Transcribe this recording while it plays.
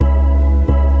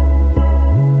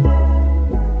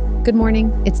Good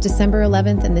morning. It's December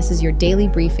 11th, and this is your daily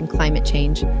brief in climate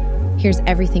change. Here's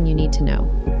everything you need to know.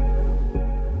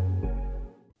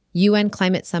 UN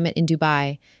Climate Summit in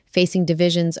Dubai, facing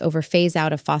divisions over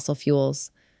phase-out of fossil fuels.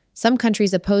 Some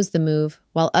countries oppose the move,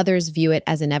 while others view it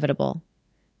as inevitable.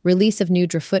 Release of new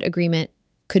Drafoot Agreement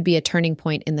could be a turning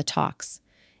point in the talks.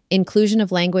 Inclusion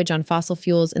of language on fossil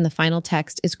fuels in the final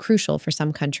text is crucial for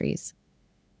some countries.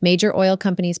 Major oil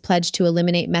companies pledge to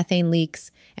eliminate methane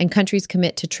leaks, and countries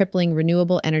commit to tripling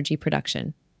renewable energy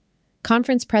production.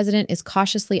 Conference president is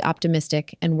cautiously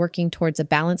optimistic and working towards a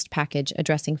balanced package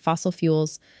addressing fossil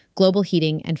fuels, global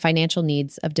heating, and financial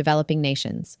needs of developing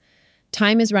nations.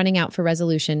 Time is running out for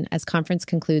resolution as conference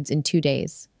concludes in 2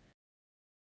 days.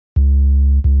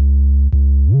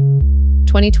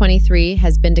 2023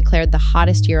 has been declared the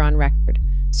hottest year on record,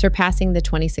 surpassing the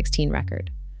 2016 record.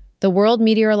 The World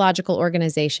Meteorological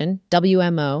Organization,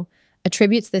 WMO,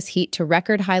 attributes this heat to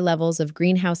record high levels of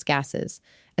greenhouse gases,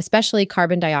 especially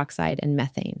carbon dioxide and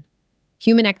methane.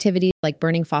 Human activities like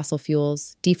burning fossil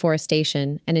fuels,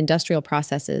 deforestation, and industrial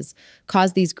processes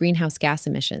cause these greenhouse gas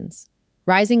emissions.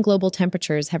 Rising global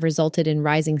temperatures have resulted in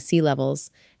rising sea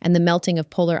levels and the melting of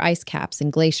polar ice caps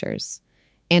and glaciers.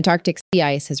 Antarctic sea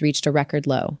ice has reached a record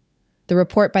low. The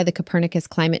report by the Copernicus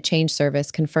Climate Change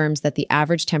Service confirms that the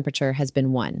average temperature has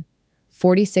been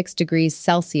 1.46 degrees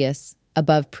Celsius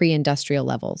above pre-industrial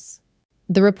levels.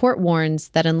 The report warns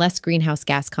that unless greenhouse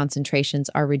gas concentrations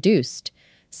are reduced,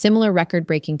 similar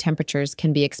record-breaking temperatures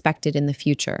can be expected in the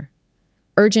future.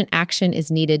 Urgent action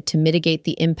is needed to mitigate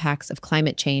the impacts of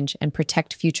climate change and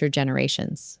protect future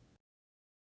generations.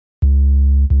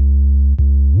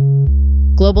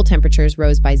 Global temperatures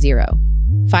rose by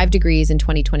 0.5 degrees in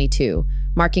 2022,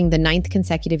 marking the 9th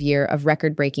consecutive year of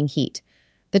record-breaking heat.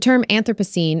 The term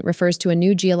Anthropocene refers to a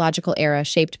new geological era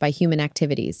shaped by human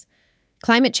activities.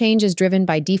 Climate change is driven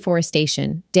by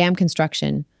deforestation, dam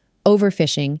construction,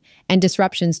 overfishing, and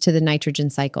disruptions to the nitrogen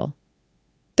cycle.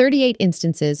 38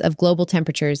 instances of global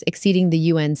temperatures exceeding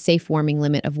the UN's safe warming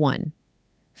limit of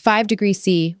 1.5 degrees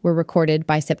C were recorded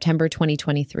by September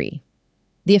 2023.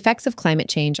 The effects of climate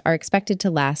change are expected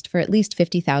to last for at least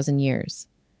 50,000 years.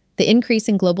 The increase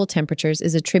in global temperatures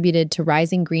is attributed to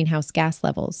rising greenhouse gas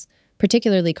levels,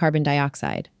 particularly carbon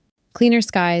dioxide. Cleaner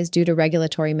skies due to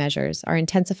regulatory measures are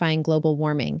intensifying global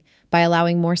warming by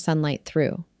allowing more sunlight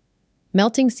through.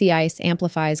 Melting sea ice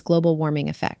amplifies global warming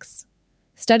effects.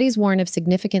 Studies warn of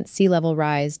significant sea level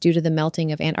rise due to the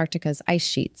melting of Antarctica's ice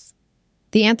sheets.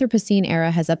 The Anthropocene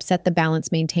era has upset the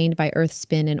balance maintained by Earth's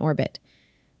spin and orbit.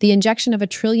 The injection of 1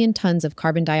 trillion tons of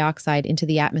carbon dioxide into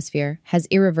the atmosphere has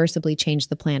irreversibly changed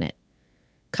the planet.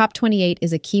 COP28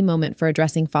 is a key moment for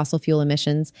addressing fossil fuel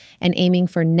emissions and aiming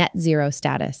for net zero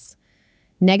status.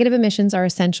 Negative emissions are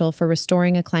essential for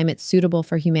restoring a climate suitable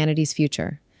for humanity's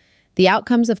future. The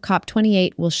outcomes of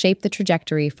COP28 will shape the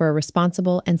trajectory for a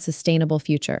responsible and sustainable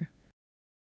future.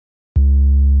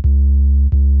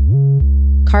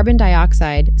 Carbon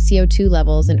dioxide, CO2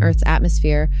 levels in Earth's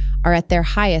atmosphere are at their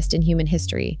highest in human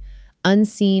history,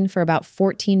 unseen for about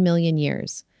 14 million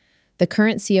years. The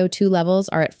current CO2 levels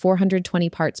are at 420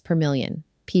 parts per million,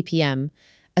 ppm,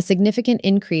 a significant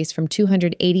increase from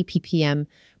 280 ppm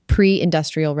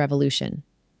pre-industrial revolution.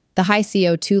 The high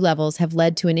CO2 levels have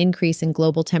led to an increase in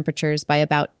global temperatures by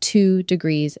about 2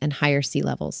 degrees and higher sea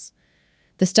levels.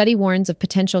 The study warns of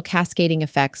potential cascading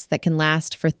effects that can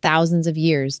last for thousands of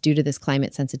years due to this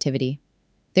climate sensitivity.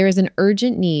 There is an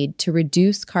urgent need to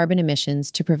reduce carbon emissions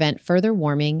to prevent further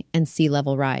warming and sea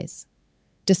level rise.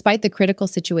 Despite the critical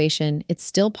situation, it's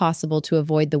still possible to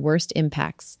avoid the worst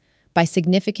impacts by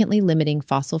significantly limiting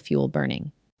fossil fuel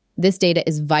burning. This data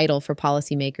is vital for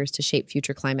policymakers to shape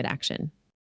future climate action.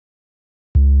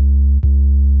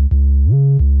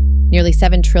 Nearly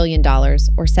 $7 trillion,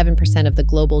 or 7% of the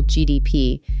global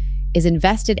GDP, is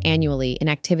invested annually in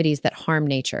activities that harm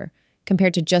nature,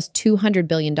 compared to just $200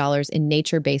 billion in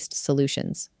nature-based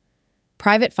solutions.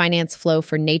 Private finance flow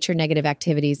for nature-negative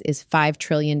activities is $5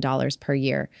 trillion per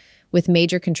year, with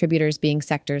major contributors being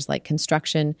sectors like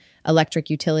construction, electric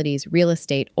utilities, real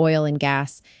estate, oil and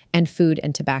gas, and food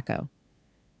and tobacco.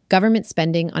 Government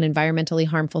spending on environmentally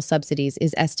harmful subsidies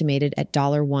is estimated at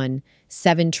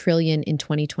 $7 trillion in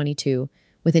 2022,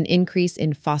 with an increase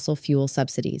in fossil fuel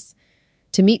subsidies.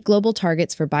 To meet global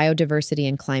targets for biodiversity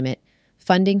and climate,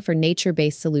 funding for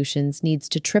nature-based solutions needs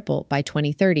to triple by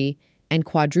 2030 and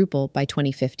quadruple by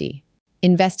 2050.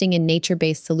 Investing in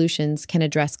nature-based solutions can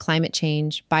address climate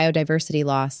change, biodiversity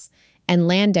loss, and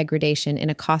land degradation in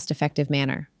a cost-effective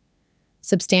manner.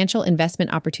 Substantial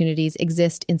investment opportunities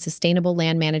exist in sustainable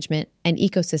land management and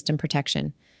ecosystem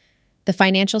protection. The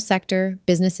financial sector,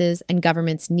 businesses, and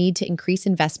governments need to increase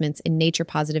investments in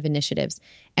nature-positive initiatives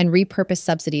and repurpose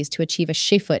subsidies to achieve a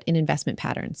shift in investment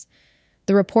patterns.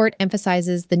 The report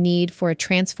emphasizes the need for a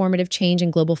transformative change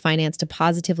in global finance to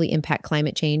positively impact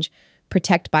climate change,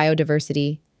 protect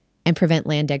biodiversity, and prevent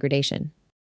land degradation.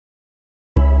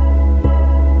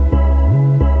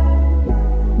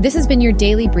 This has been your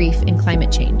daily brief in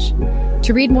climate change.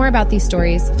 To read more about these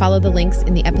stories, follow the links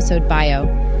in the episode bio.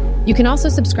 You can also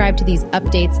subscribe to these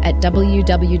updates at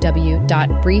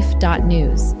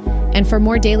www.brief.news. And for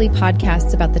more daily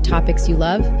podcasts about the topics you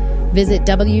love, visit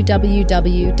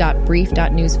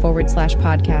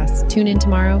www.brief.news/podcast. Tune in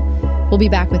tomorrow. We'll be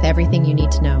back with everything you need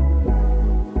to know.